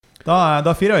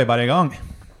Da fyrer vi bare i gang.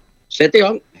 Sett i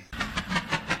gang.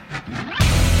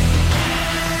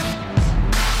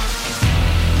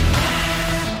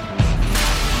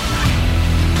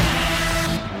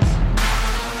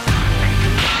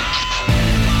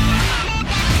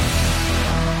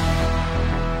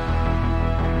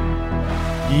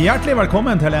 Hjertelig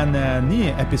velkommen til en ny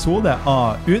episode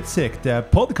av Utsikt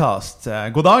podcast.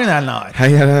 God dagen, Elnar.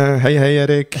 Hei,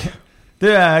 Erik. Du,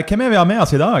 hvem vi har med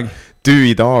oss i dag? Du,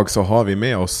 i dag så har vi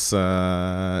med oss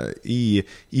i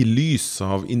lys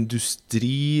av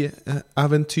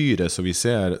industrieventyret som vi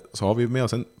ser, så har vi med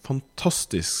oss en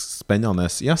fantastisk spennende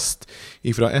gjest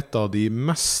fra et av de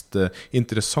mest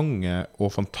interessante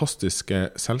og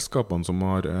fantastiske selskapene som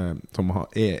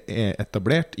er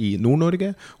etablert i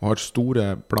Nord-Norge og har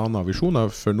store planer og visjoner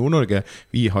for Nord-Norge.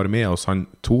 Vi har med oss han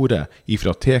Tore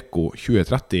fra Teco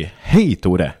 2030. Hei,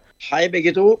 Tore! Hei begge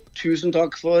to, tusen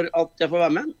takk for at jeg får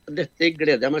være med. Dette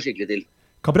gleder jeg meg skikkelig til.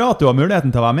 Hva bra at du har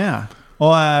muligheten til å være med.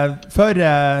 Og for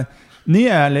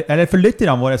nye, eller for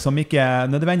lytterne våre som ikke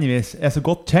nødvendigvis er så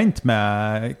godt kjent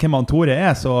med hvem han Tore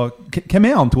er, så hvem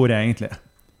er han Tore egentlig?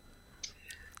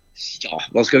 Ja,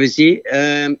 hva skal vi si?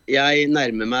 Jeg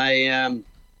nærmer meg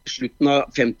slutten av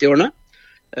 50-årene.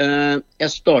 Jeg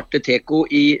startet Teco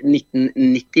i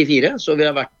 1994, så vi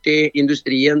har vært i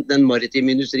industrien, den maritime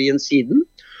industrien siden.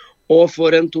 Og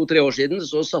for 2-3 år siden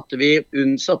så satte vi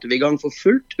i gang for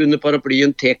fullt under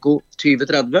paraplyen Teco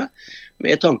 2030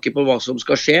 med tanke på hva som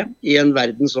skal skje i en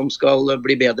verden som skal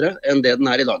bli bedre enn det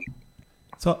den er i dag.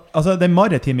 Så altså, den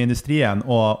maritime industrien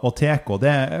og Teco,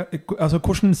 altså,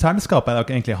 hvordan selskap er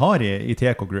dere egentlig har i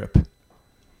Teco Group?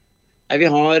 Vi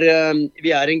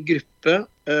er en gruppe,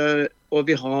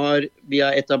 og vi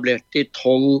er etablert i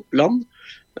 12 land,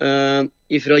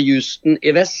 fra Houston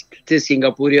i vest til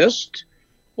Singapore i øst,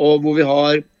 og hvor vi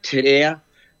har 3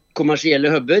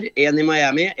 kommersielle hubber, en i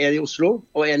Miami, en i Oslo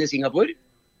og en i Singapore.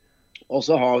 Og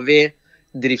så har vi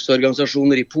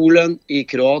driftsorganisasjoner i Polen, i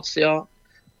Kroatia,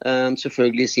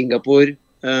 selvfølgelig i Singapore,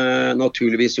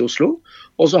 naturligvis i Oslo.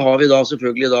 Og så har vi da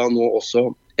selvfølgelig nå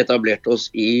også etablert oss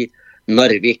i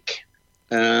Narvik,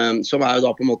 som er jo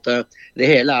da på en måte, det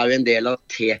hele er jo en del av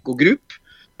Teco Group,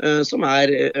 som er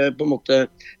på en måte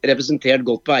representert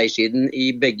godt på eiersiden i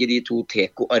begge de 2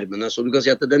 Teco-armene. Så du kan si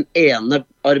at den ene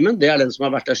armen, det er den som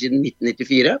har vært der siden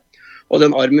 1994, og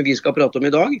den armen vi skal prate om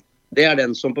i dag, det er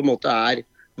den som på en måte er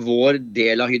vår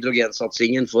del av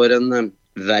hydrogensatsingen for en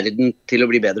verden til å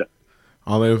bli bedre.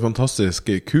 Ja, det er jo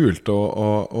fantastisk kult,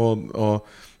 og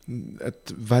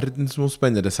et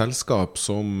verdensomspennende selskap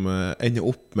som ender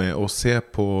opp med å se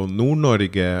på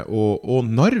Nord-Norge og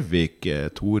Narvik,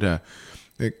 Tore.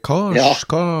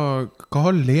 Hva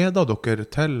har ledet dere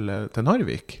til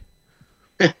Narvik?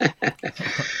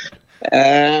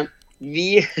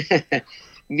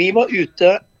 Vi var ute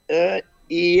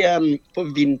på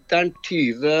vinteren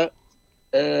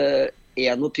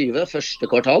 2021, første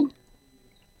kvartal.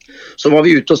 Så var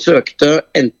vi ute og søkte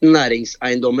enten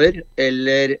næringseiendommer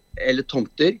eller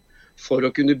tomter for å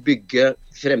kunne bygge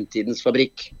fremtidens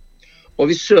fabrikk.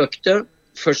 Og vi søkte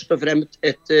først og fremst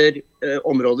etter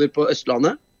områder på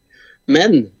Østlandet.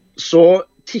 Men så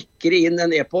tikker det inn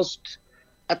en e-post,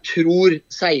 jeg tror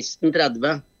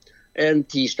 16:30, en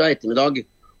tirsdag ettermiddag,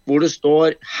 hvor det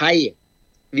står: hei,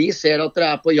 vi ser at dere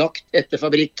er på jakt etter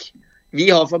fabrikk. Vi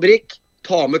har fabrikk,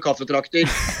 ta med kaffetrakter.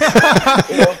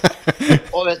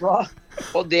 og vet du hva?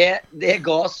 Og det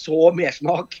ga så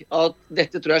mersmak at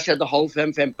dette tror jeg skjedde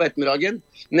 4:30 på ettermiddagen.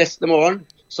 Neste morgen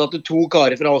satt det 2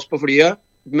 karer fra oss på flyet,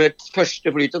 med første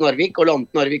fly til Narvik og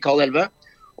landet Narvik 10:30,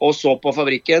 og så på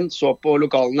fabrikken, så på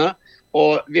lokalene,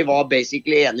 og vi var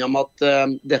basically enige om at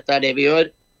dette er det vi gjør.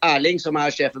 Erling, som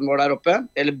er sjefen vår der oppe,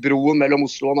 eller broen mellom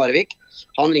Oslo og Narvik,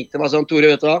 han ringte meg sånn: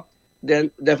 Tore, vet du hva, den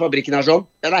fabrikken er sånn,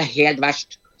 den er helt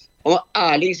verst. Og når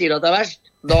Erling sier at det er verst,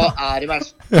 da er det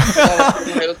verst.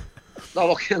 Da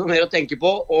var ikke noe mer å tenke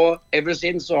på, og ever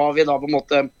since så har vi da på en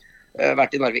måte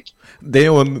vært i Narvik. Det er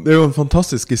jo en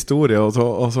fantastisk historie.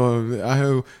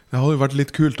 Det hadde jo vært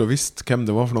litt kult å visst hvem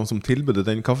det var for noen som tilbød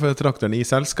den kaffetrakteren i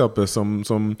selskapet som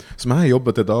jeg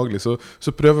jobber til daglig. Så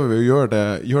prøver vi å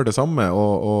gjøre det samme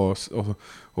og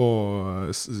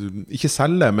ikke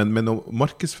selge, men å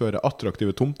markedsføre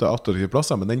attraktive tomter, attraktive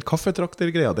plasser. Men den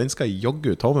kaffetraktergreia, den skal jeg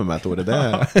jaggu ta med meg, Tore.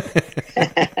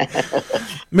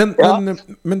 Men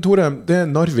Tore, det er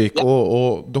Narvik,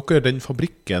 og dere, den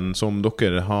fabrikken som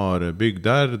dere har bygd,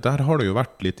 der har det jo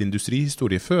vært litt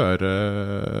industrihistorie før,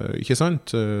 ikke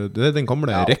sant? Det er den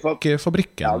gamle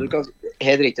REC-fabrikken. Ja, du kan,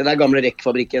 helt riktig, det er gamle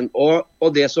REC-fabrikken.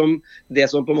 Og det som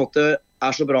på en måte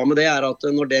er så bra med det, er at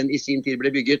når den i sin tid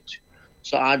ble bygget,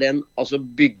 så er den altså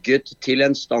bygget til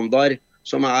en standard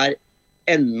som er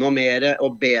enda mer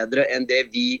og bedre enn det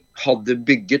vi hadde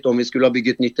bygget om vi skulle ha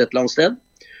bygget nytt et eller annet sted.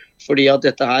 Fordi at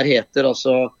dette her heter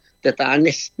altså, dette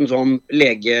nesten sånn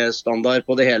legestandard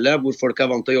på det hele, hvor folk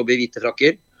vant til å jobbe i hvite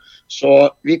frakker.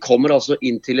 Så vi kommer altså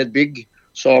inn til et bygg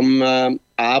som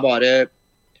bare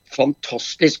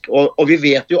fantastisk. Og vi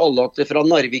vet jo alle at fra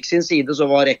Narvik sin side så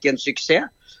var REC en suksess.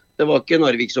 Det var ikke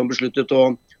Narvik som besluttet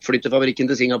å flytte fabrikken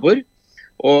til Singapore.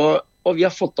 Og vi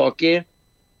har fått tak i,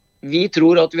 vi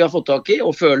tror at vi har fått tak i,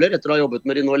 og føler etter å ha jobbet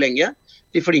med det nå lenge,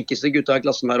 de flinkeste gutta i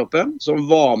klassen her oppe, som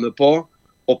var med på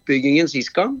oppbyggingen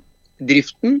sist gang,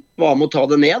 driften, var med å ta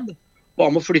det ned, var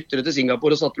med å flytte det til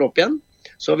Singapore og satte det opp igjen.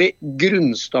 Så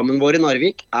grunnstammen vår i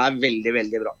Narvik veldig,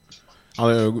 veldig bra. Ja,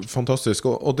 det jo fantastisk,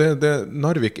 og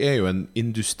Narvik jo en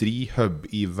industrihub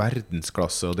i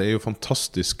verdensklasse, og det jo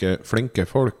fantastiske, flinke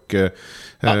folk.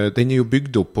 Den jo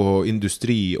bygd opp på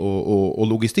industri og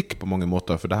logistikk på mange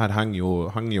måter, for det her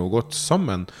henger jo godt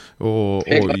sammen, og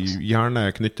gjerne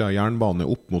knyttet jernbane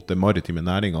opp mot det maritime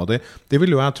næringen. Det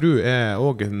vil jo jeg tro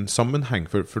også en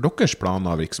sammenheng for deres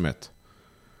planer av virksomhet.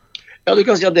 Ja, du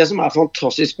kan si at det som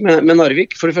fantastisk med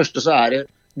Narvik, for det første så det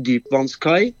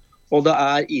dypvannskai, og det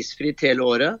isfritt hele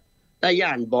året. Det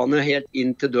jernbane helt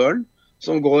inn til døren,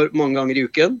 som går mange ganger i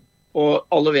uken. Og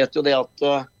alle vet jo det at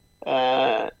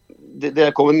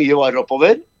det kommer mye varer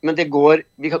oppover, men vi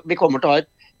kommer til å ha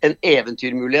en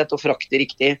eventyrmulighet å frakte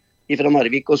riktig fra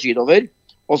Narvik og sydover.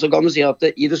 Og så kan du si at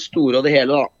i det store og det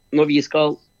hele, når vi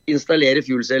skal installere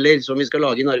fuelceller som vi skal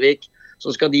lage i Narvik,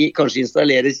 så skal de kanskje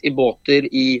installeres i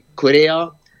båter i Korea,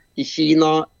 i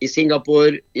Kina, i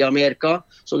Singapore, i Amerika.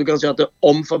 Så du kan si at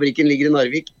om fabrikken ligger i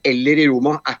Narvik eller i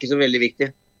Roma ikke så veldig viktig.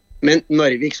 Men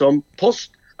Narvik som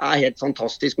post helt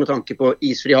fantastisk med tanke på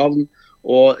isfri havn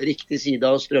og riktig side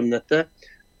av strømnettet,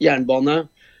 jernbane,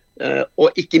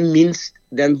 og ikke minst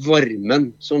den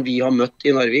varmen som vi har møtt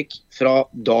i Narvik fra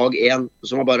dag 1,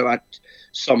 som har bare vært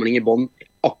samling i bånd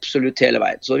absolutt hele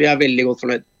veien. Så vi veldig godt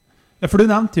fornøyd. Ja, for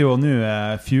du nevnte jo nå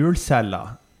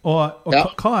fuelceller. Og ja.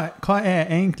 Hva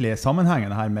egentlig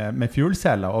sammenhengen her med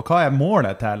fuelceller, og hva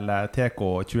målet til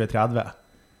TECO 2030?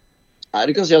 Ja,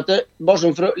 du kan si at bare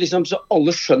sånn for å, liksom, så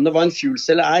alle skjønner hva en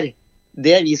fuelcelle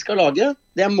det vi skal lage,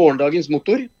 det morgendagens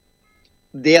motor.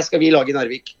 Det skal vi lage i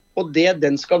Narvik. Og det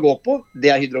den skal gå på,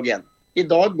 det hydrogen. I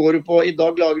dag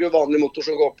lager du vanlig motor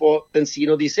som går på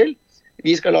bensin og diesel.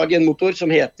 Vi skal lage en motor som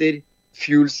heter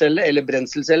fuelcelle eller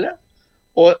brenselcelle,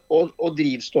 og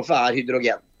drivstoffet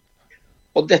hydrogen.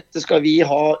 Og dette skal vi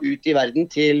ha ut i verden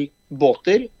til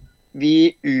båter.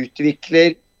 Vi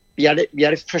utvikler, vi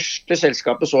det første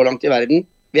selskapet så langt i verden.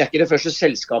 Vi ikke det første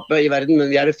selskapet i verden,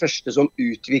 men vi det første som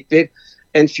utvikler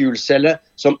en fuelcelle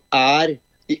som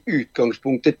i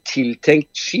utgangspunktet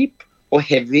tiltenkt skip og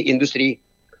heavy industri.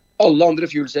 Alle andre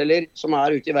fuelceller som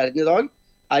ute i verden i dag,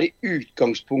 i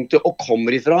utgangspunktet og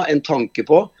kommer ifra en tanke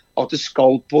på at det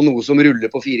skal på noe som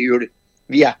ruller på 4 hjul.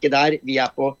 Vi ikke der, vi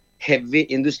på heavy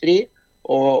industri,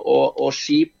 og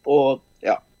skip og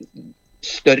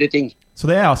større ting. Så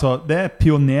det altså det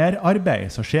pionerarbeid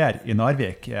som skjer i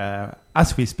Narvik,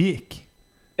 as we speak?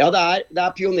 Ja, det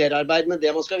pionerarbeid, men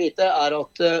det man skal vite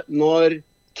at når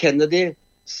Kennedy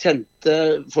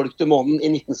sendte folk til månen i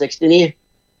 1969,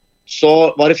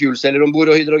 så var det fuelceller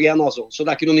ombord og hydrogen, altså. Så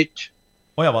det ikke noe nytt.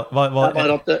 Det er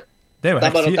jo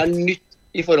helt sykt. Det nytt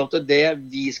i forhold til det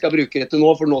vi skal bruke det til nå,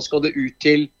 for nå skal det ut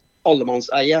til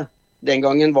allemannseie. Den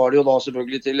gangen var det jo da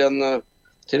selvfølgelig til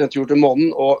en tur til månen,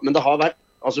 men det har vært,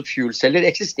 altså fuelceller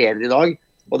eksisterer i dag,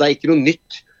 og det ikke noe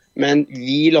nytt, men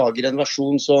vi lager en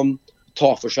versjon som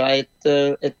tar for seg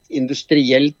et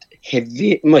industrielt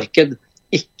heavy marked,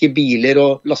 ikke biler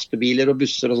og lastebiler og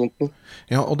busser og sånt.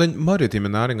 Ja, og den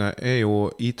maritime næringen jo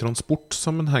i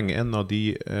transportsammenheng en av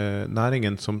de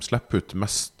næringene som slipper ut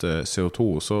mest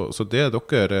CO2, så det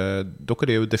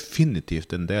dere jo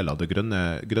definitivt en del av det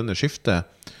grønne skiftet.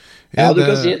 Ja, du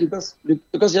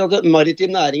kan si at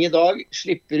maritim næring i dag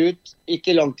slipper ut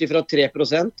ikke langt ifra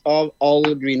 3% av all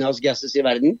greenhouse gases i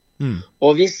verden.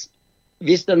 Og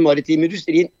hvis den maritime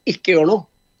industrien ikke gjør noe,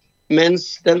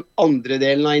 mens den andre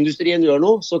delen av industrien gjør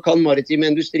noe, så kan maritim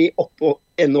industri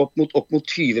ende opp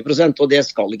mot 20%, og det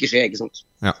skal ikke skje, ikke sant?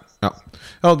 Ja,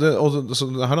 så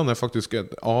det her faktisk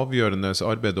et avgjørende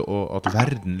arbeid at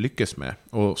verden lykkes med,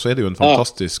 og så det jo en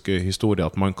fantastisk historie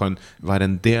at man kan være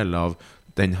en del av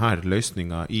denne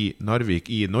løsningen i Narvik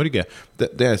i Norge.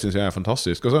 Det synes jeg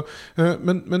fantastisk. Altså,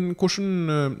 men hvordan,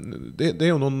 det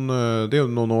jo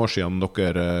noen år siden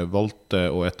dere valgte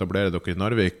å etablere dere i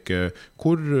Narvik.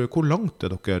 Hvor langt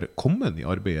dere kommet i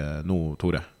arbeidet nå,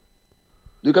 Tore?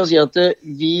 Du kan si at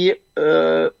vi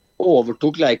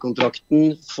overtok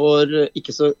leiekontrakten for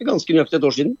ganske nøyaktig et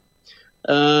år siden.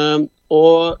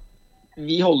 Og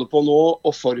vi holder på nå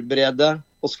å forberede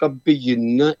og skal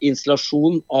begynne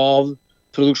installasjon av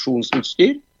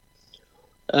produksjonsutstyr.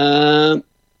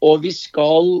 Og vi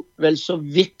skal vel så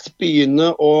vidt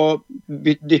begynne å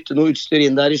dytte noe utstyr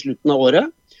inn der i slutten av året.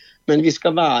 Men vi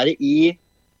skal være i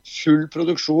full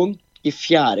produksjon i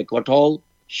 4. kvartal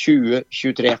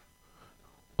 2023.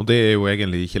 Og det er jo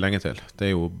egentlig ikke lenge til. Det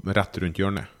er jo rett rundt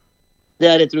hjørnet. Det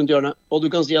er rett rundt hjørnet. Og du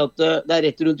kan si at det er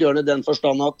rett rundt hjørnet den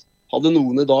forstand at hadde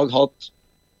noen i dag hatt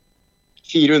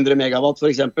 400 megawatt for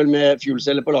eksempel med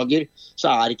fuelceller på lager, så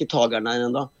er ikke tagerne her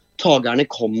enda. Tagerne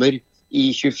kommer i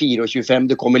 24 og 25.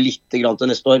 Det kommer litt grann til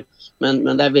neste år, men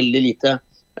det er veldig lite.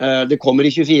 Det kommer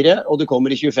i 24, og det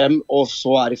kommer i 25, og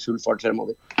så er det full fart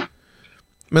fremover.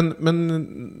 Men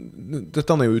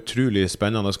dette er jo utrolig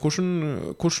spennende.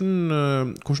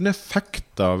 Hvordan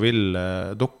effekter vil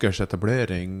deres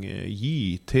etablering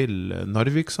gi til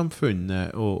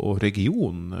Narvik-samfunnet og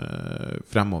regionen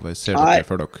fremover, ser dere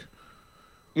for dere?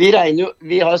 Vi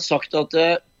har sagt at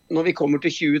når vi kommer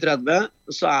til 2030,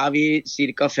 så er vi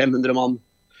ca. 500 mann.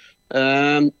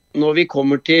 Når vi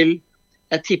kommer til,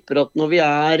 jeg tipper at når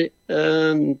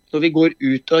vi går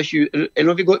ut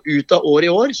av året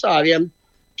i år, så er vi en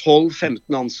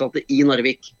 12-15 ansatte i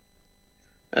Narvik.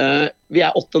 Vi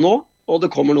er 8 nå, og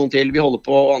det kommer noen til. Vi holder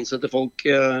på å ansette folk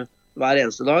hver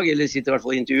eneste dag, eller sitter i hvert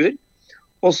fall i intervjuer.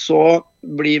 Og så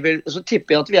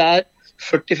tipper jeg at vi er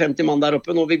 40-50 mann der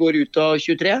oppe når vi går ut av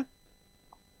 23.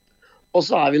 Og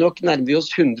så er vi nok nærmere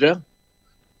oss 100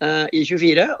 i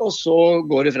 24, og så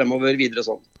går det fremover videre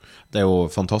sånn. Det er jo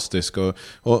fantastisk.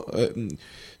 Og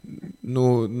nå,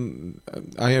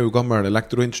 jeg er jo gammel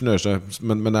elektroingeniør,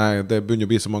 men det begynner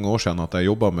å bli så mange år siden at jeg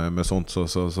jobber med sånt, så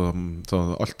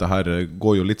alt det her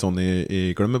går jo litt sånn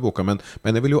i glemmeboka. Men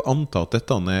jeg vil jo anta at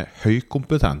dette er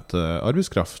høykompetent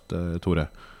arbeidskraft, Tore.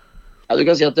 Ja, du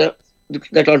kan si at det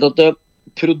er klart at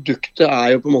produktet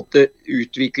er jo på en måte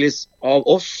utvikles av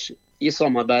oss i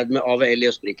samarbeid med AVL i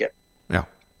Østerrike. Ja.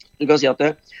 Du kan si at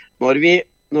når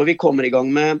vi kommer i gang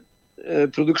med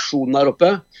produksjonen her oppe,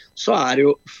 så er det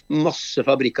jo masse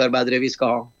fabrikkarbeidere vi skal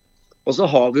ha. Og så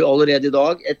har vi allerede i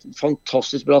dag et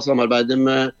fantastisk bra samarbeid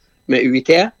med UiT,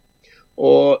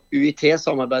 og UiT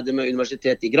samarbeider med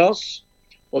Universitetet i Graz,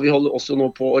 og vi holder også nå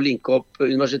på å linke opp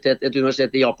et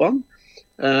universitet i Japan,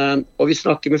 og vi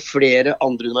snakker med flere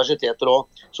andre universiteter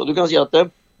også. Så du kan si at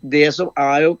det som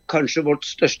er jo kanskje vårt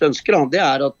største ønske, det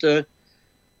er at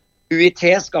UiT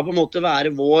skal på en måte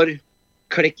være vår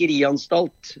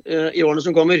klekkerianstalt i årene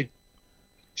som kommer,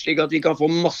 slik at vi kan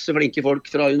få masse flinke folk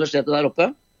fra universitetet der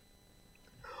oppe,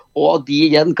 og at de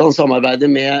igjen kan samarbeide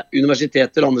med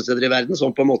universiteter andre steder i verden,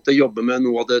 som på en måte jobber med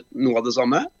noe av det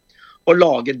samme, og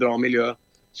lage et bra miljø.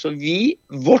 Så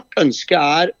vårt ønske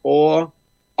er å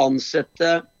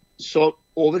ansette så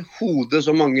overhodet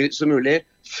så mange som mulig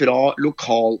fra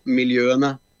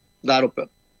lokalmiljøene der oppe.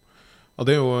 Ja,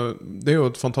 det er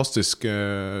jo et fantastisk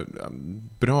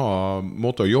bra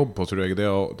måte å jobbe på, tror jeg.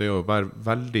 Det å være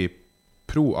veldig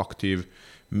proaktiv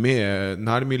med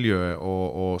nærmiljøet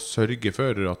og sørge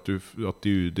for at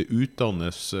det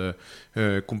utdannes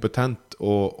kompetent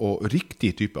og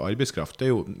riktig type arbeidskraft.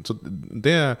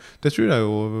 Det tror jeg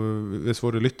jo, hvis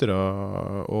våre lyttere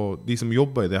og de som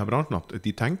jobber i det her bransjen, at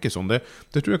de tenker sånn. Det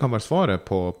tror jeg kan være svaret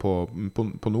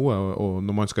på noe, og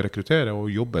når man skal rekruttere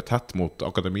og jobbe tett mot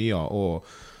akademia og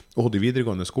de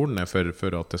videregående skolene for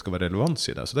at det skal være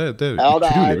relevans i det. Så det er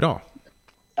utrolig bra.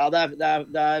 Ja, det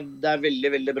er veldig,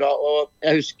 veldig bra. Og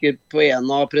jeg husker på en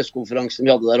av pressekonferansene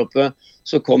vi hadde der oppe,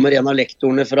 så kommer en av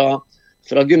lektorene fra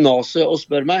gymnaset og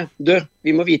spør meg,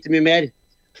 vi må vite mye mer,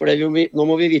 for nå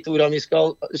må vi vite hvordan vi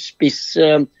skal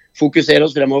fokusere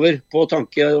oss fremover på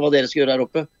tanke hva dere skal gjøre der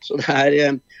oppe. Så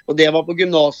og det var på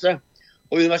gymnaset.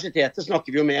 Og universitetet snakker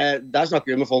vi jo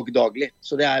med folk daglig.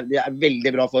 Så det er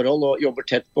veldig bra forhold og jobber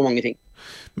tett på mange ting.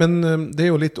 Men det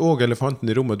er jo litt også elefanten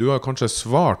i rommet. Du har kanskje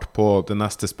svart på det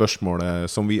neste spørsmålet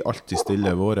som vi alltid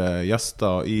stiller våre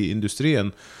gjester i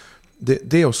industrien.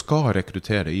 Det å skal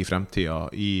rekruttere i fremtiden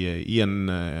i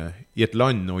et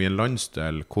land og i en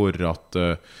landsdel hvor at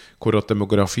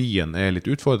demografien er litt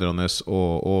utfordrende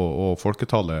og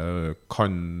folketallet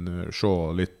kan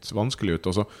se litt vanskelig ut.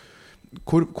 Altså,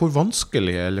 hvor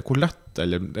vanskelig eller hvor lett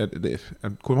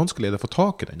hvor vanskelig er det å få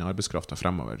tak i denne arbeidskraften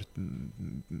fremover?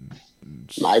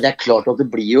 Nei, det er klart at det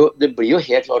blir jo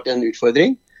helt klart en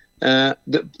utfordring.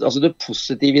 Det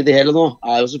positive i det hele nå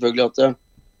er jo selvfølgelig at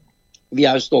vi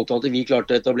er jo stolte av at vi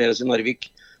klarte å etablere oss i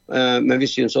Narvik, men vi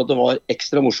synes at det var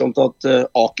ekstra morsomt at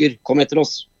Aker kom etter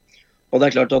oss. Og det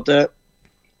er klart at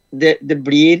det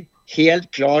blir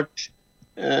helt klart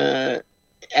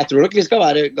jeg tror nok vi skal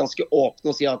være ganske åpne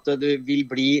og si at det vil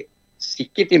bli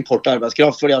sikkert import av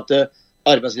arbeidskraft, fordi at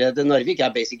arbeidsledigheten i Narvik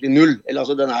basically null, eller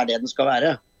altså den det den skal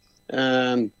være.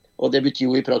 Og det betyr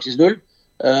jo i praksis null.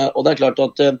 Og det klart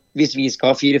at hvis vi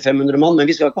skal ha 400-500 mann, men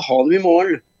vi skal ikke ha dem i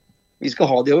morgen, vi skal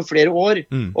ha dem over flere år,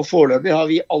 og foreløpig har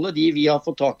alle de vi har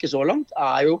fått tak i så langt,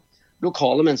 jo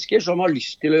lokale mennesker som har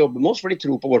lyst til å jobbe med oss, for de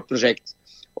tror på vårt prosjekt.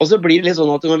 Og så blir det litt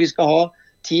sånn at når vi skal ha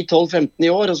 10, 12, 15 i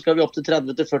år, og så skal vi opp til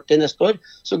 30-40 neste år,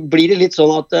 så blir det litt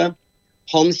sånn at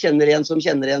han kjenner en som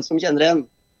kjenner en som kjenner en.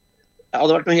 Det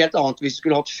hadde vært noe helt annet hvis vi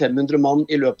skulle hatt 500 mann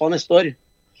i løpet av neste år.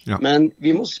 Ja. Men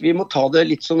vi må ta det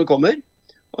litt som det kommer.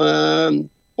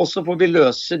 Og så får vi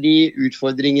løse de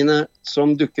utfordringene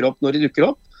som dukker opp når de dukker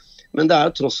opp. Men det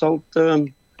jo tross alt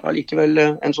allikevel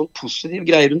en sånn positiv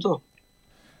greie rundt det.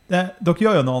 Dere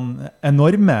gjør jo noen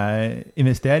enorme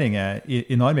investeringer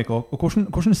i Narvik, og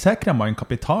hvordan sikrer man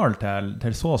kapital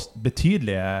til så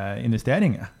betydelige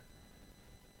investeringer?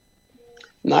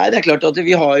 Nei, det klart at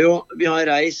vi har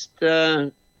reist,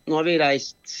 nå har vi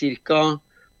reist ca.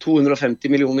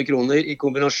 250 millioner kroner i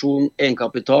kombinasjon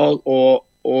egenkapital og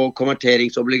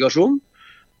konverteringsobligasjon.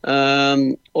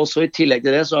 Og så i tillegg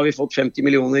til det så har vi fått 50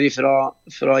 millioner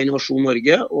fra Innovasjon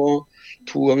Norge og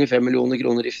 2 ganger 5 millioner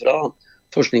kroner fra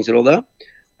Forskningsrådet.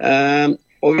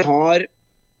 Og vi har,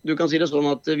 du kan si det sånn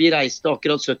at vi reiste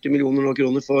akkurat 70 millioner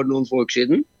kroner for noen få uker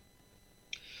siden.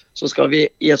 Så skal vi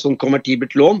i et sånt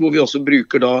konvertibelt lån, hvor vi også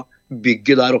bruker da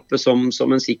bygget der oppe som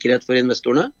en sikkerhet for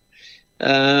investorene.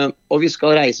 Og vi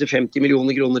skal reise 50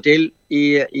 millioner kroner til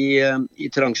i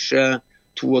transje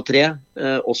 2 og 3,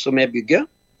 også med bygget,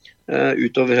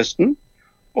 utover høsten.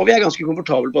 Og vi ganske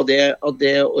komfortable på at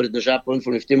det ordner seg på en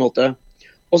fornuftig måte.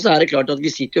 Og så det klart at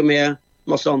vi sitter jo med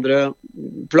masse andre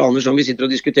planer som vi sitter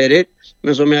og diskuterer,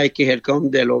 men som jeg ikke helt kan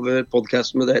dele over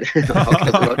podcast med dere.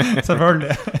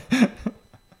 Selvfølgelig.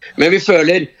 Men vi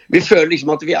føler liksom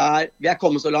at vi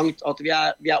kommet så langt at vi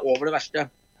over det verste.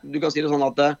 Du kan si det sånn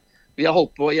at vi har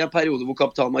holdt på i en periode hvor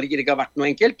kapitalmarkedet ikke har vært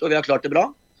noe enkelt, og vi har klart det bra.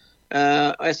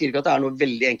 Og jeg sier ikke at det noe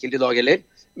veldig enkelt i dag heller,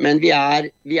 men vi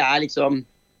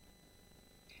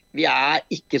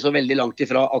ikke så veldig langt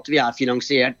ifra at vi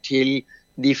finansiert til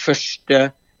de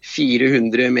første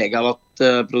 400 megawatt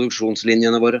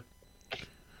produksjonslinjene våre.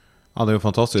 Ja, det jo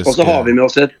fantastisk. Og så har vi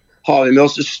med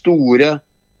oss store,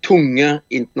 tunge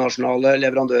internasjonale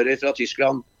leverandører fra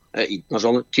Tyskland,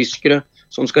 internasjonale tyskere,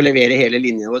 som skal levere hele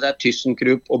linjen. Og det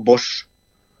ThyssenKrupp og Bosch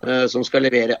som skal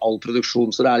levere all produksjon.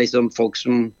 Så det liksom folk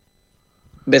som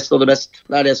best av det best.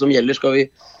 Det det som gjelder.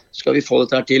 Skal vi få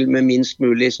dette her til med minst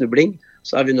mulig snubling,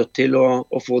 så vi nødt til å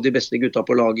få de beste gutta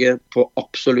på laget på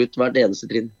absolutt hvert eneste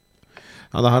trinn.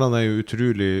 Ja, det her jo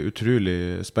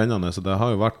utrolig spennende, så det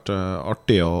har jo vært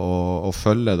artig å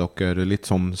følge dere litt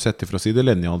sånn sett fra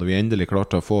sidelinja, da vi endelig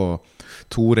klarte å få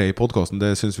Tore i podcasten.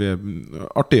 Det synes vi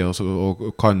artig og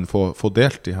kan få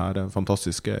delt de her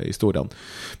fantastiske historiene.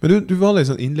 Men du var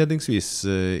litt sånn innledningsvis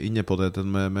inne på det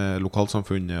med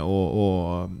lokalsamfunnet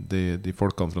og de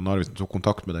folkene fra Narvik som tok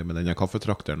kontakt med deg med denne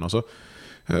kaffetrakteren. Altså,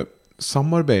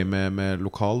 samarbeid med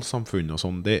lokalsamfunn og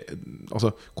sånn, altså,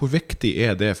 hvor viktig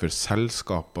det for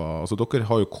selskaper? Altså, dere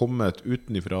har jo kommet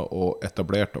utenifra og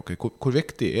etablert dere. Hvor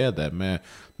viktig det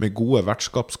med gode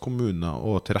vertskapskommuner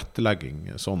og tilrettelegging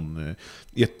sånn,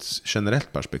 i et generelt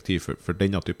perspektiv for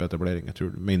denne type etablering,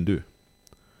 mener du?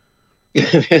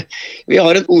 Vi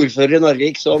har en ordfører i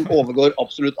Narvik som overgår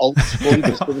absolutt alt.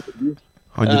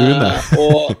 Han Rune.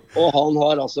 Og han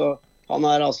har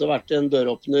altså vært en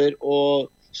døråpner og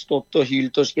stått og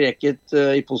hylt og skreket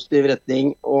i positiv retning,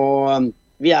 og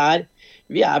vi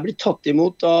blitt tatt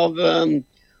imot av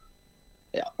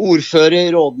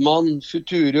ordfører, rådmann,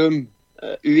 Futurum,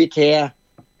 UiT,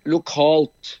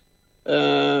 lokalt.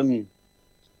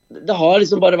 Det har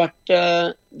liksom bare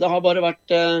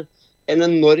vært en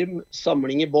enorm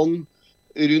samling i bånd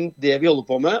rundt det vi holder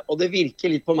på med, og det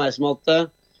virker litt på meg som at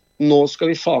nå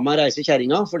skal vi faen meg reise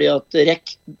kjerringa, fordi at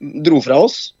REC dro fra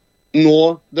oss.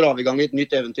 Nå drar vi i gang et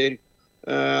nytt eventyr,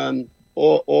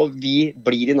 og vi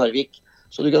blir i Narvik.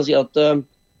 Så du kan si at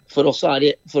for oss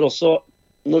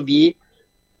når vi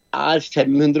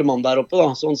 500 mann der oppe,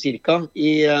 da, sånn cirka,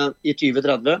 i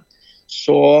 2030,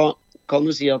 så kan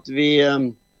du si at vi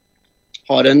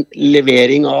har en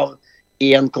levering av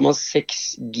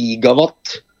 1,6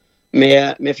 gigawatt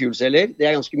med fuelceller. Det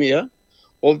ganske mye.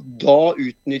 Og da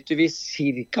utnytter vi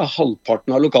cirka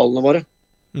halvparten av lokalene våre.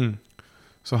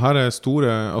 Så her store,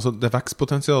 altså det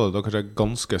vekstpotensialet deres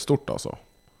ganske stort, altså.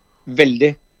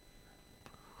 Veldig.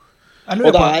 Og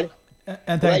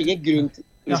det ingen grunn til...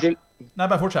 Ja. Nei,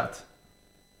 bare fortsett.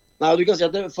 Nei, du kan si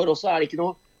at for oss det ikke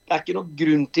noe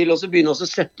grunn til å begynne å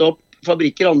sette opp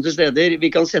fabrikker andre steder. Vi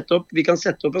kan sette opp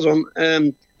en sånn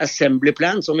assembly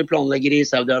plan som vi planlegger i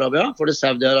Saudi-Arabia, for det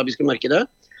saudi-arabiske markedet.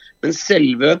 Men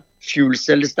selve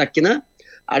fuelcellestackene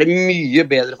det mye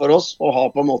bedre for oss å ha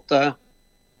på en måte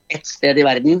ett sted i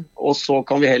verden, og så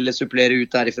kan vi heller supplere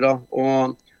ut derifra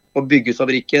og bygge ut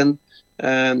fabrikken.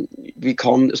 Vi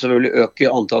kan selvfølgelig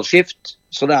øke antall skift,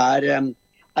 så det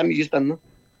mye spennende.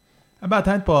 Jeg bare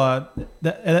tenkte på,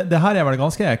 det her vel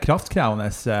ganske kraftkrevende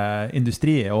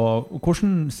industri, og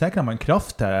hvordan sikrer man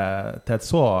kraft til et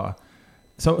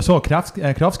så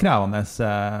kraftkrevende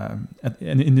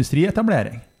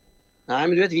industrietablering? Nei,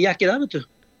 men du vet, vi ikke der, vet du.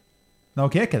 Nei,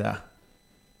 ok, ikke det?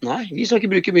 Nei, vi skal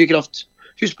ikke bruke mye kraft.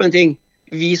 Husk på en ting,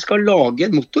 vi skal lage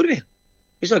en motor, vi.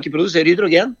 Vi skal ikke produsere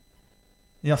hydrogen.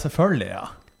 Ja, selvfølgelig, ja.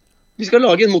 Vi skal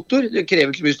lage en motor, det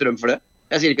krever ikke så mye strøm for det.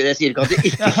 Jeg sier ikke at det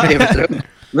ikke krever strøm.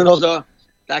 Men altså,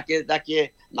 det ikke,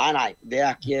 nei, det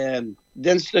ikke,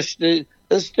 den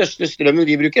største strømmen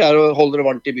vi bruker å holde det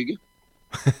varmt i bygget.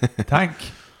 Tenk,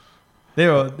 det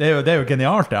jo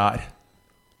genialt det her.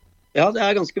 Ja,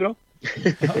 det ganske bra.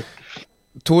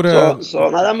 Tore...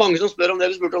 Nei, det mange som spør om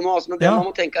det vi spurte om nå, men det man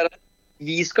må tenke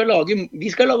vi skal lage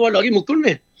motoren,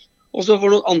 vi. Og så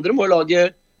for noen andre må lage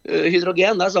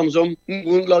hydrogen, det samme som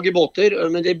noen lager båter,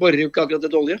 men de borer jo ikke akkurat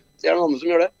etter olje. Så det noen andre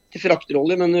som gjør det. De frakter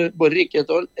olje, men borer ikke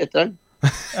etter den.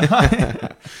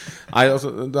 Nei, altså,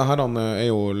 det her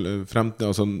jo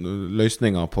altså,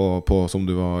 løsninger på, som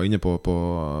du var inne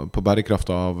på bærekraft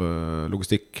av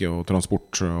logistikk og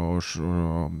transport, og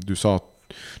du sa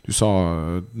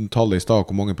tallet i stad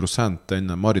hvor mange prosent den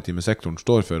maritime sektoren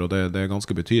står for, og det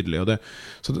ganske betydelig, og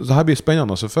så det her blir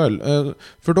spennende selvfølgelig.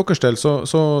 For deres del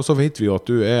så vet vi jo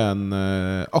at du en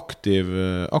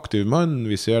aktiv mann.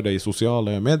 Vi ser det i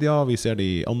sosiale medier, vi ser det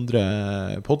i andre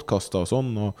podcaster og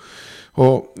sånn,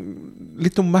 og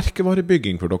litt om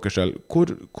merkevarebygging for deres del.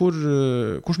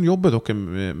 Hvordan jobber dere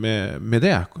med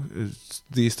det?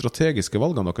 De strategiske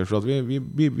valgene deres, for at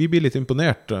vi blir litt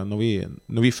imponert når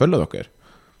vi følger dere.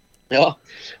 Ja,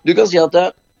 du kan si at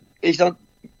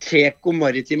Teco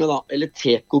Maritime da, eller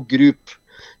Teco Group,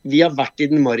 vi har vært i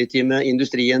den maritime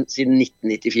industrien siden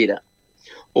 1994.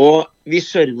 Og vi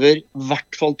server I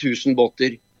hvert fall 1000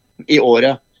 båter i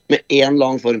året med en eller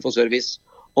annen form for service.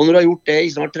 Og når du har gjort det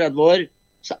i snart 30 år,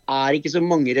 så det ikke så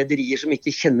mange rederier som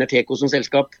ikke kjenner Teco som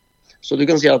selskap. Så du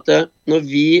kan si at når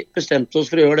vi bestemte oss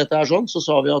for å gjøre dette her sånn, så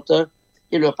sa vi at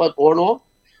i løpet av et år nå,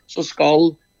 så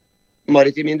skal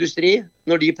maritim industri,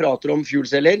 når de prater om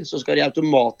fuelceller, så skal de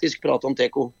automatisk prate om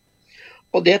Teco.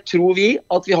 Og det tror vi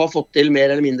at vi har fått til mer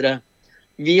eller mindre.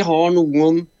 Vi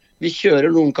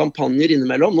kjører noen kampanjer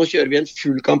innimellom. Nå kjører vi en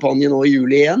full kampanje nå i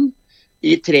juli igjen,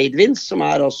 i Tradewinds, som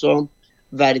altså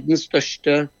verdens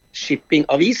største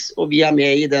shippingavis, og vi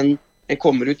med i den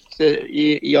kommer ut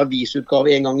i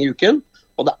avisutgave en gang i uken,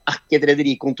 og det ikke et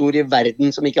rederikontor i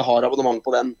verden som ikke har abonnement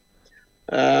på den.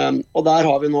 Og der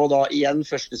har vi nå da igjen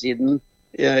førstesiden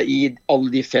i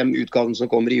alle de 5 utgavene som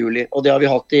kommer i juli, og det har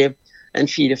vi hatt i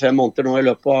 4-5 måneder nå i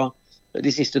løpet av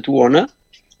de siste 2 årene.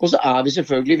 Og så vi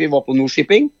selvfølgelig, vi var på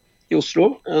Nordshipping i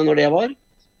Oslo når det var,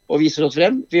 og viser oss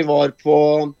frem. Vi var på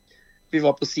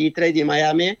Seatrade i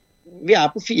Miami. Vi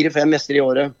på 4-5 mester i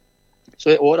året.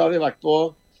 Så i år har vi vært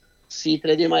på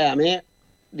Seatrade i Miami,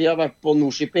 vi har vært på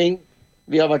Nordshipping,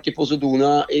 vi har vært i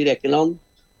Posidonia i Grekenland,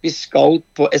 vi skal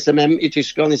på SMM i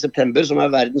Tyskland i september, som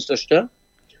verdens største,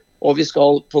 og vi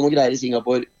skal på noen greier i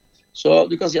Singapore. Så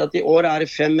du kan si at i år det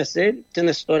 5 messer, til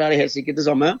neste år det helt sikkert det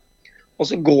samme. Og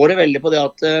så går det veldig på det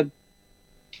at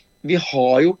vi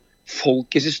har jo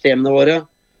folk i systemene våre,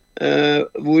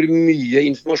 hvor mye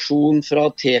informasjon fra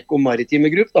Teco Maritime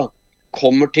Group da,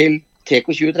 kommer til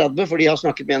Teco 2030, for de har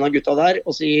snakket med en av gutta der,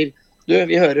 og sier, du,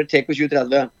 vi hører Teco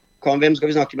 2030, hvem skal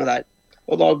vi snakke med der?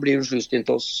 Og da blir det slutt inn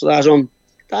til oss. Så det sånn,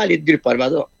 det litt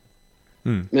gruppearbeid da.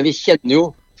 Men vi kjenner jo,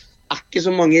 ikke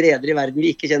så mange redere i verden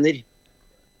vi ikke kjenner.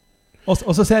 Og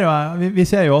så ser vi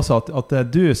ser jo også at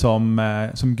du som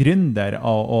gründer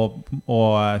og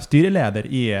styreleder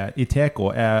i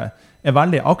Teco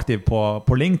veldig aktiv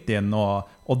på LinkedIn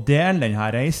og deler denne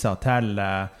reisen til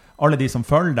alle de som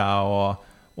følger deg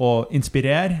og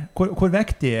inspirerer. Hvor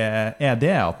viktig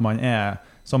det at man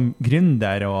som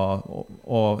gründer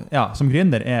som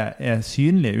gründer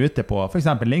synlig ute på for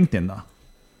eksempel LinkedIn da?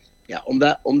 Ja, om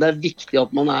det viktig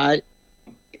at man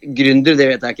gründer, det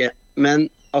vet jeg ikke. Men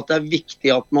at det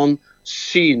viktig at man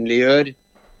synliggjør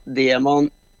det man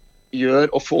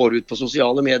gjør og får ut på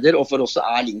sosiale medier, og for oss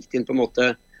LinkedIn på en måte,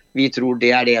 vi tror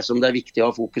det det som det viktig å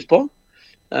ha fokus på.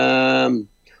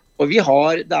 Og vi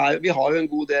har jo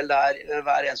en god del der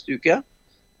hver eneste uke,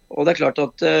 og det klart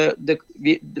at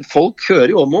folk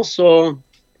hører jo om oss, og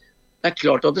det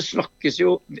klart at det snakkes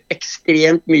jo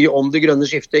ekstremt mye om det grønne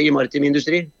skiftet i maritim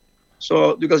industri.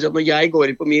 Så du kan si at når jeg går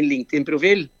inn på min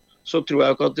LinkedIn-profil, så tror jeg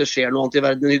jo ikke at det skjer noe annet i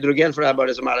verden enn hydrogen, for det bare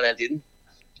det som der hele tiden.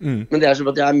 Men det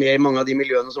sånn at jeg med i mange av de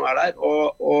miljøene som der, nei,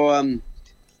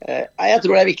 jeg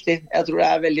tror det viktig. Jeg tror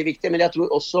det veldig viktig, men jeg tror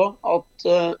også at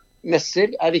messer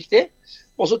viktig,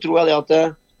 og så tror jeg det at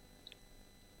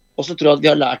vi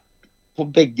har lært på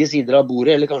begge sider av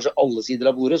bordet, eller kanskje alle sider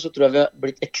av bordet, så tror jeg vi har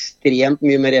blitt ekstremt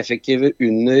mye mer effektive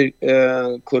under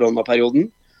koronaperioden.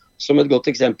 Som et godt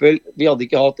eksempel, vi hadde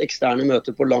ikke hatt eksterne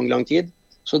møter på lang tid,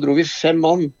 så dro vi 5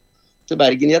 mann til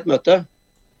Bergen i et møte.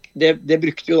 Det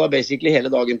brukte vi jo da basically hele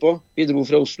dagen på. Vi dro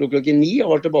fra Oslo klokken 9 og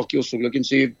var tilbake i Oslo klokken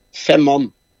 7. 5 mann.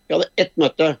 Vi hadde ett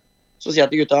møte. Så sier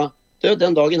jeg til gutta,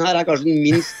 den dagen her kanskje den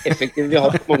minst effektive vi har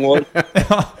hatt på mange år.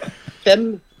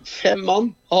 5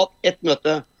 mann har hatt ett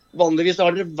møte. Vanligvis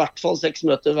har dere i hvert fall 6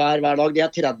 møter hver dag.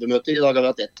 Det 30 møter, i dag har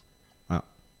vi hatt 1. Ja.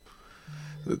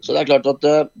 Så det klart at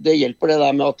det hjelper det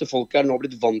der med at folk nå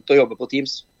blitt vant til å jobbe på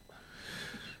Teams.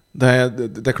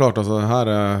 Det klart, altså, her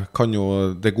kan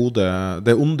jo det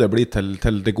onde bli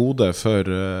til det gode for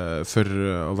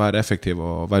å være effektiv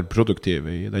og være produktiv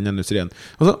i den industrien.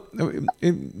 Altså,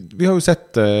 vi har jo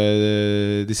sett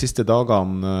de siste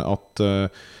dagene at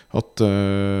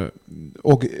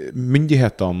og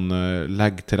myndighetene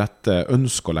legger til rette,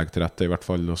 ønsker å legge til rette i hvert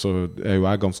fall, og så jo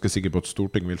jeg ganske sikker på at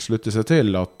Stortinget vil slutte seg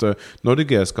til at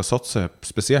Norge skal satse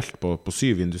spesielt på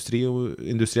 7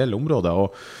 industrielle områder,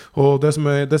 og det som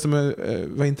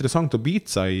var interessant å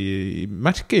bite seg i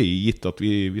merke i, gitt at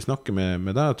vi snakker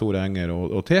med deg, Tore Enger,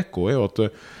 og Teko, jo at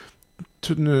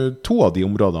 2 av de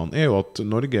områdene jo at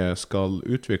Norge skal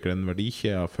utvikle en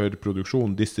verdikjede for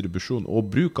produksjon, distribusjon og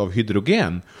bruk av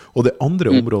hydrogen, og det andre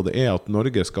området at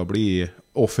Norge skal bli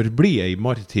og forbli en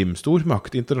maritim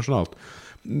stormakt internasjonalt.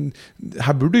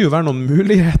 Her burde jo være noen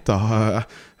muligheter,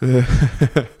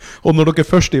 og når dere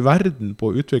først i verden på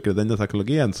å utvikle denne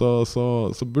teknologien, så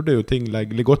burde jo ting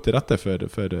ligge godt til rette for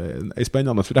en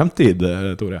spennende fremtid,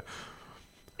 Tore.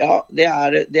 Ja, det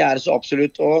så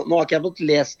absolutt, og nå har ikke jeg fått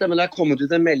lest det, men det kommet ut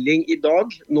en melding i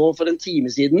dag, nå for en time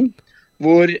siden,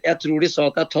 hvor jeg tror de sa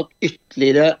at det tatt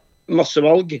ytterligere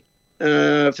massevalg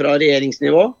fra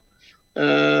regjeringsnivå,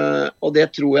 og det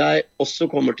tror jeg også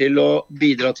kommer til å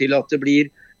bidra til at det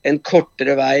blir en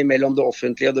kortere vei mellom det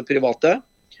offentlige og det private.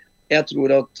 Jeg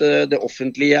tror at det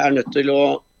offentlige nødt til å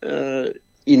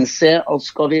innse at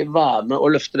skal vi være med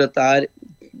og løfte dette her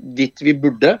dit vi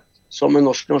burde, som en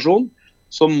norsk nasjon,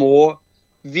 så må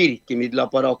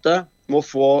virkemiddelapparatet må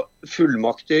få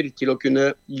fullmakter til å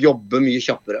kunne jobbe mye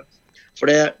kjappere. For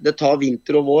det tar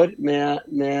vinter og vår med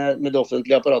det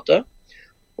offentlige apparatet,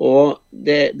 og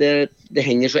det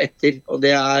henger så etter. Og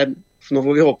nå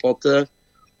får vi håpe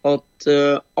at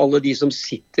alle de som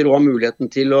sitter og har muligheten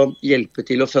til å hjelpe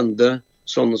til å funde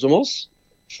sånne som oss,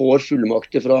 får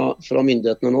fullmakter fra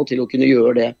myndighetene nå til å kunne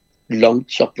gjøre det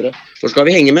langt kjappere. For skal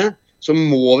vi henge med, så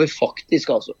må vi faktisk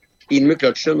inn med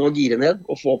kløtsjen og gire ned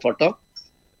og få opp farta.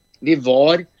 Vi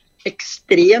var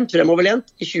ekstremt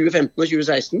fremoverlent i 2015 og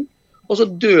 2016, og så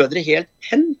døde det helt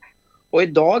hen. Og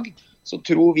i dag så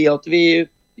tror vi at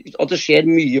det skjer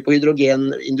mye på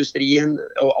hydrogenindustrien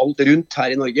og alt rundt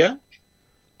her i Norge.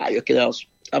 Nei, gjør ikke det altså.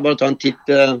 Jeg bare tar en titt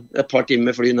et par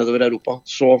timer fly nedover Europa,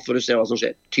 så får du se hva som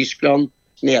skjer. Tyskland,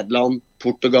 Nederland,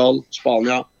 Portugal,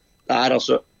 Spania. Det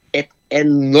altså et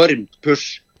enormt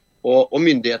push, og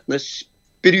myndighetene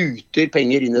spruter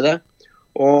penger inn i det,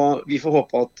 og vi får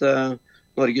håpe at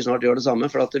Norge snart gjør det samme,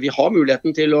 for at vi har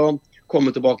muligheten til å komme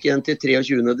tilbake igjen til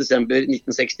 23. desember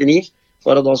 1969,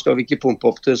 for da skal vi ikke pumpe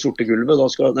opp det sorte gulvet,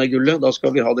 da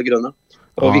skal vi ha det grønne.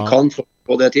 Og vi kan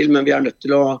få det til, men vi nødt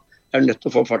til å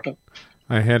få opp farta.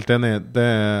 Jeg helt enig.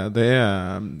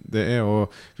 Det jo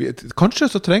kanskje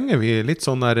så trenger vi litt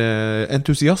sånn der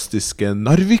entusiastiske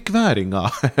Narvik-væringer.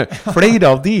 Flere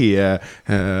av de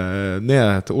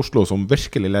ned til Oslo som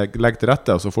virkelig legger til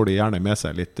rette, og så får de gjerne med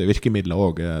seg litt virkemidler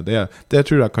også. Det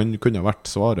tror jeg kunne vært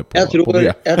svaret på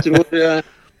mye.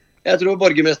 Jeg tror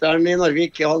borgermesteren i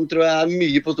Narvik, han tror jeg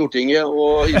mye på Stortinget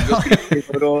og hyggelig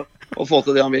for å få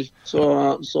til det han vil.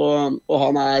 Og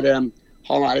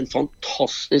han en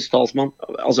fantastisk talsmann.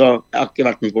 Altså, jeg har ikke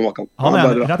vært med på maken. Han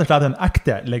rett og slett en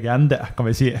ekte legende, kan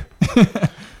vi si.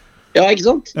 Ja, ikke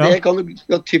sant? Ja. Det kan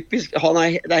jo typisk, det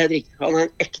helt riktig. Han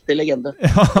en ekte legende.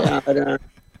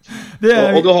 Ja.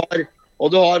 Og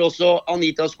du har også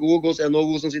Anita Skog hos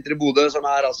NHO som sitter i Bodø, som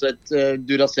altså et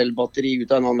Duracell-batteri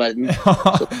ut av en annen verden.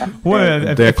 Så, hun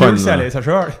en fullcelle i seg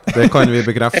selv. Det kan vi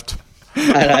bekrefte.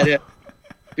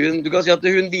 Du kan si at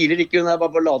hun hviler ikke, hun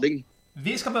bare på lading.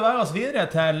 Vi skal bevege oss videre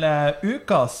til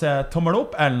ukas tommel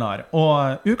opp, Elnar.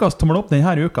 Og ukas tommel opp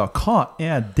denne uka, hva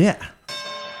det?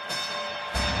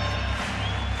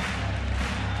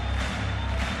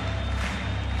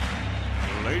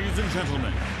 Ladies and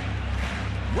gentlemen,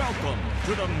 Welcome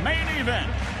to the main event.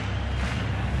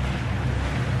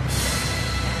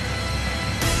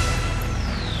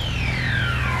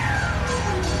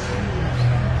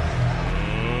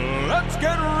 Let's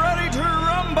get ready to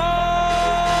rumble!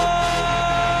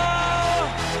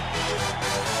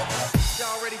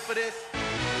 Y'all ready for this?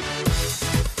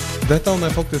 Dette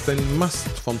er faktisk den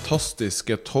mest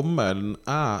fantastiske tommelen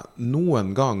jeg noen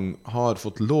gang har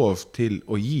fått lov til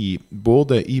å gi,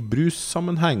 både i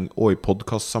brussammenheng og i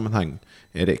podcastsammenheng,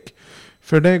 Erik.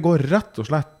 For det går rett og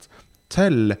slett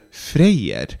til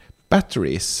Freyr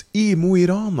Batteries i Mo i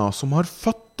Rana, som har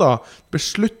fattet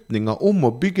beslutninger om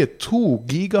å bygge 2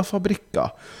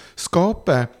 gigafabrikker,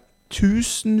 skape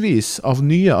tusenvis av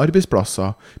nye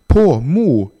arbeidsplasser på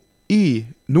Mo i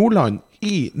Nordland,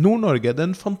 i Nord-Norge. Det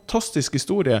er en fantastisk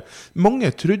historie.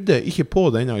 Mange trodde ikke på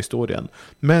denne historien,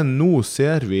 men nå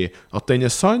ser vi at den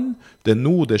er sann. Det er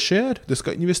nå det skjer. Det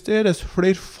skal investeres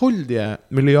flerfoldige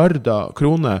milliarder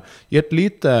kroner i et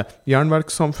lite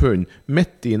jernverkssamfunn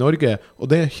midt i Norge, og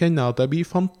det kjenner jeg at jeg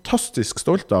blir fantastisk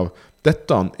stolt av.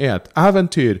 Dette er et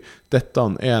eventyr, dette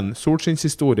er en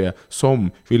solskinnshistorie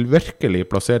som vil virkelig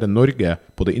plassere Norge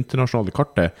på det internasjonale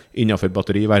kartet innenfor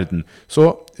batteriverden.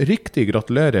 Så riktig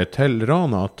gratulerer til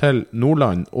Rana, til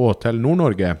Nordland og til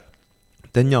Nord-Norge.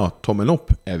 Denne tommelen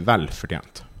opp er vel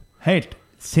fortjent. Helt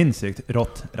sinnssykt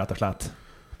rått, rett og slett.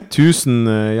 Tusen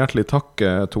hjertelig takk,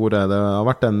 Tore. Det har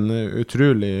vært en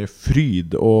utrolig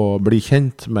fryd å bli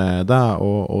kjent med deg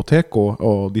og Teko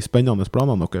og de spennende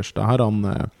planene deres. Det her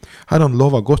han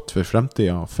lover godt for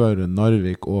fremtiden, for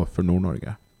Narvik og for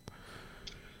Nord-Norge.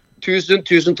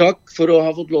 Tusen takk for å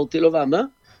ha fått lov til å være med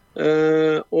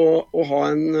og ha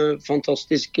en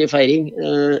fantastisk feiring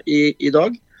i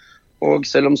dag. Og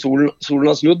selv om solen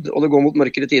har snudd og det går mot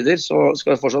mørkere tider, så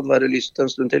skal det fortsatt være lyst en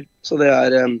stund til. Så det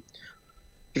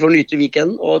vi får nyte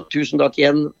weekenden, og tusen takk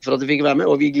igjen for at du fikk være med,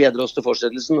 og vi gleder oss til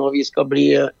fortsettelsen, og vi skal bli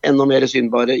enda mer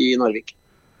synbare i Narvik.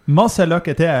 Masse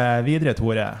lykke til videre,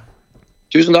 Tore.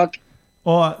 Tusen takk.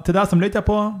 Og til deg som lytter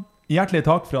på, hjertelig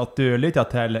takk for at du lytter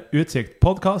til Utsikt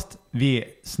podcast. Vi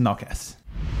snakkes.